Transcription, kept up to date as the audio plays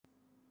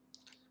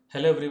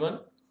Hello everyone.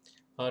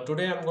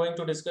 Today I'm going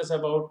to discuss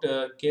about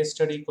case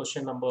study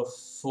question number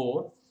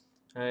 4,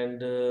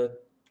 and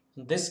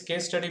this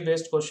case study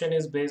based question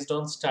is based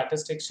on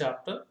statistics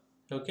chapter.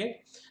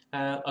 Okay,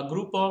 a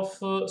group of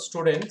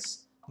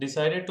students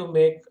decided to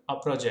make a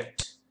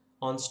project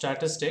on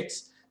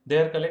statistics. They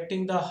are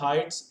collecting the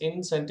heights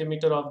in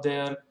centimeter of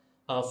their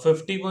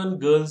 51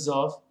 girls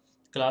of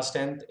class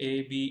 10th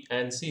A, B,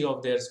 and C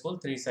of their school,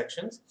 three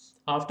sections.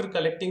 After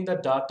collecting the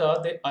data,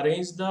 they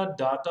arrange the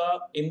data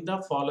in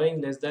the following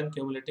less than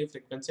cumulative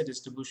frequency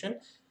distribution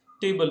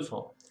table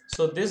form.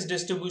 So this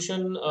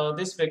distribution,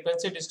 this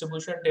frequency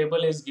distribution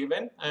table is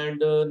given,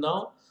 and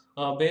now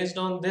based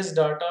on this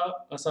data,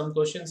 some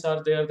questions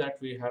are there that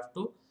we have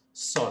to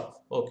solve.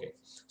 Okay.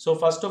 So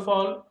first of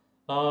all,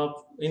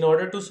 in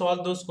order to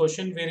solve those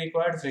questions, we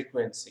required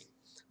frequency.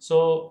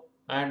 So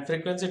and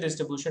frequency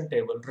distribution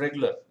table,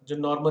 regular, जो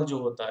normal जो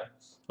होता है.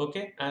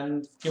 Okay,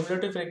 and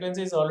cumulative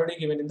frequency is already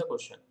given in the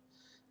question.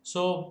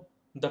 So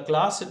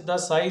the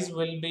size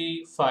will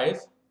be 5,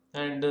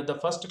 and the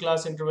first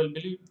class interval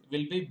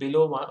will be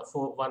below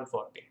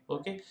 140.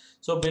 Okay,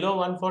 so below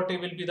 140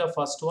 will be the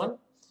first one.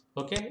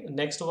 Okay,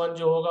 next one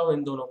जो होगा वो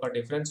इन दोनों का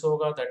difference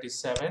होगा, that is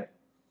 7.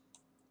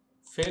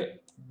 फिर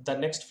the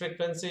next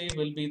frequency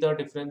will be the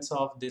difference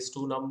of these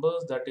two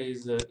numbers, that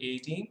is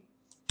 18,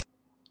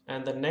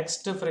 and the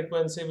next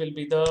frequency will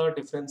be the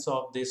difference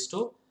of these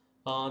two,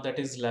 that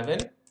is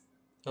 11.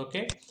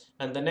 Okay,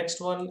 and the next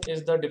one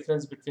is the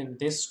difference between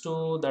these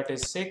two, that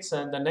is 6,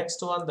 and the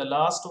next one, the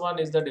last one,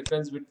 is the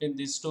difference between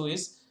these two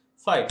is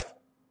 5.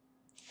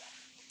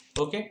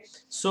 Okay,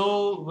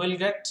 so we'll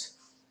get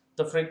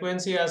the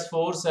frequency as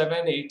 4,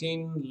 7,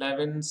 18,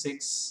 11,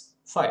 6,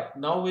 5.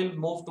 Now we'll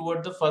move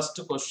toward the first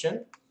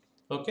question.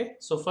 Okay,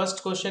 so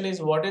first question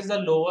is, what is the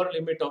lower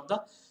limit of the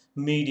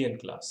median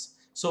class?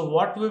 So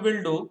what we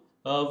will do,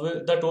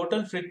 the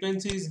total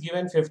frequency is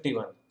given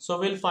 51. So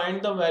we'll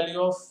find the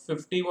value of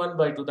 51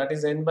 by 2, that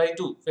is n by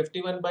 2.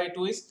 51 by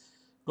 2 is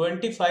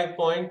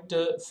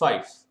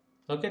 25.5.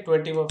 Okay,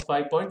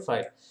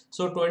 25.5.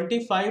 So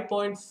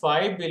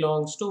 25.5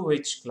 belongs to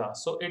which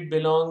class? So it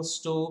belongs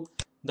to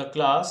the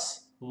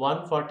class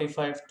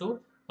 145 to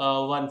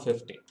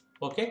 150.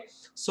 Okay,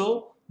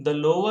 so the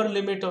lower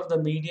limit of the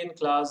median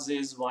class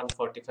is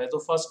 145.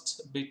 The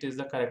first bit is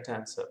the correct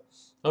answer.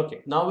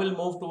 Okay, now we'll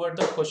move toward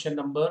the question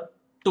number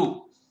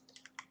 2.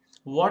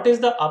 What is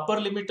the upper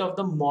limit of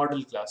the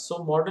model class?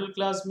 So model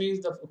class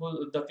means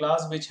the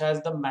class which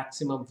has the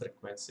maximum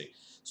frequency.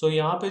 So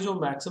यहाँ पे जो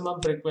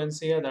maximum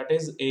frequency है, that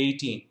is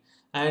 18,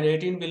 and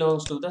 18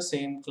 belongs to the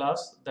same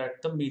class,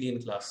 that the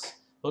median class.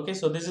 Okay,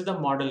 so this is the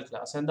model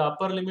class, and the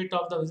upper limit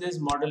of this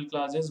model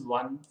class is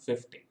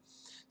 150.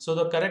 So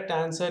the correct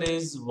answer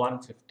is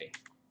 150.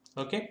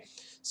 Okay,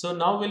 so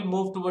now we'll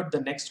move toward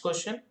the next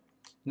question.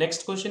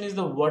 Next question is,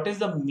 what is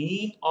the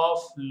mean of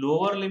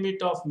lower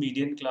limit of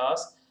median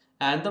class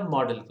and the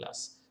model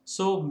class?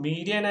 So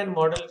median and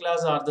model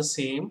class are the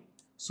same.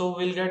 So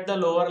we'll get the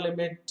lower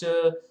limit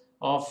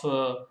of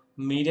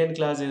median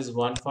class is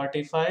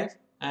 145,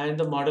 and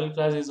the model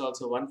class is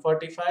also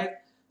 145.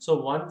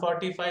 So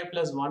 145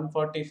 plus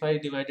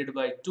 145 divided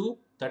by 2,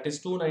 that is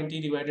 290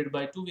 divided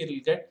by 2, we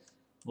will get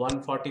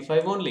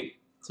 145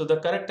 only. So the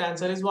correct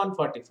answer is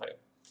 145.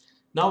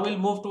 Now we'll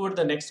move toward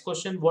the next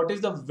question. What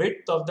is the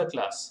width of the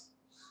class?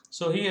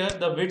 So here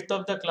the width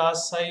of the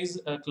class size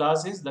is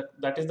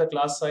that is the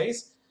class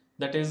size,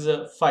 that is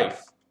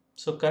 5.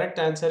 So correct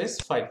answer is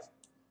 5.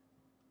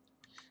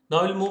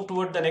 Now we'll move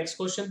toward the next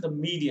question. The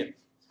median.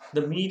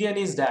 The median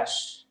is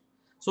dash.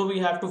 So we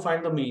have to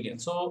find the median.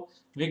 So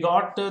we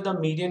got the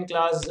median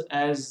class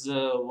as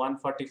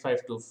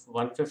 145 to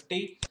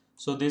 150.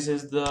 So this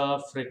is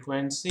the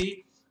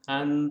frequency,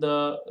 and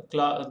the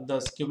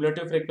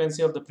cumulative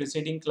frequency of the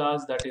preceding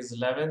class, that is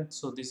 11.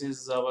 So this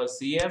is our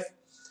CF,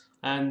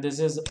 and this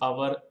is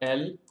our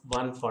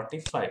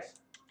L145.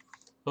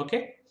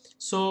 Okay,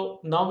 so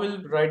now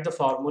we'll write the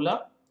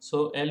formula.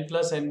 So L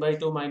plus n by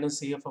 2 minus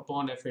CF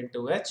upon F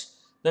into H.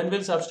 Then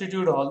we'll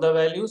substitute all the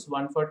values.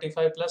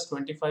 145 plus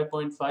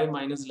 25.5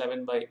 minus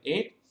 11 by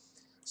 8.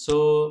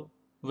 So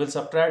we'll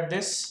subtract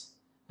this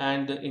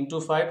and into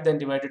 5, then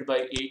divided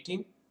by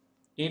 18.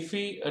 If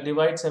we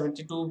divide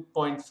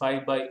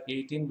 72.5 by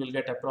 18, we'll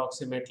get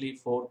approximately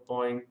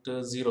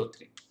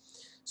 4.03.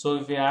 So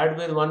if we add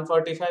with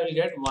 145, we'll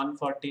get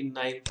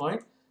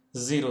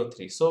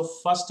 149.03. So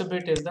first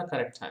bit is the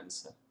correct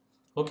answer.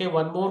 Okay,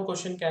 one more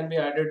question can be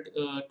added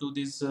to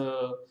this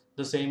the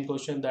same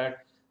question,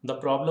 that the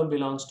problem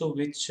belongs to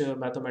which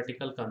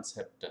mathematical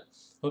concept.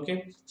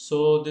 Okay,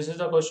 so this is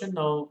the question.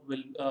 Now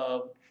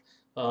we'll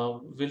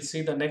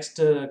see the next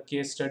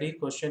case study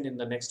question in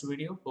the next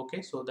video.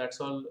 Okay, so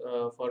that's all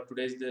for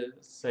today's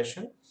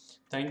session.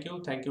 Thank you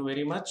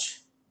very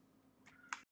much.